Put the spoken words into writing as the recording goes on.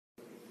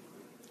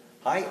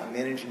Hi, I'm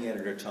Managing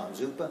Editor Tom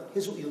Zupa.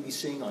 Here's what you'll be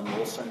seeing on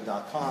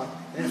LowellSun.com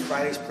and in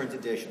Friday's print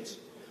editions.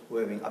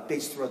 We're having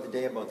updates throughout the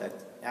day about that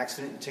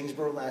accident in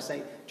Tingsboro last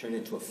night, turned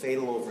into a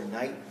fatal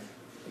overnight.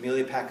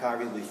 Amelia Packharvey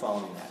will be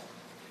following that.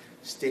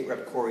 State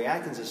Rep Corey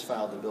Atkins has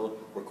filed a bill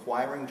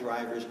requiring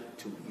drivers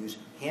to use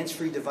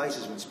hands-free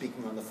devices when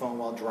speaking on the phone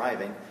while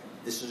driving.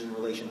 This is in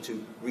relation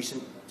to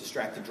recent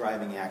distracted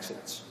driving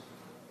accidents.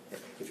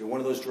 If you're one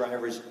of those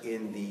drivers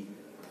in the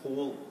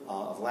pool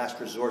of last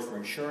resort for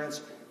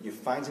insurance, your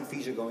fines and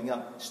fees are going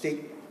up.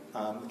 State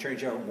Attorney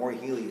General Maura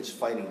Healey is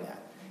fighting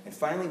that. And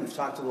finally, we've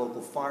talked to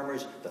local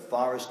farmers. The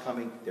thaw is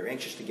coming. They're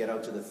anxious to get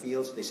out to the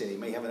fields. They say they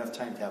may have enough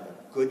time to have a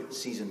good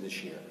season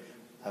this year.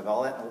 Have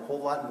all that and a whole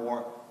lot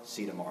more.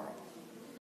 See you tomorrow.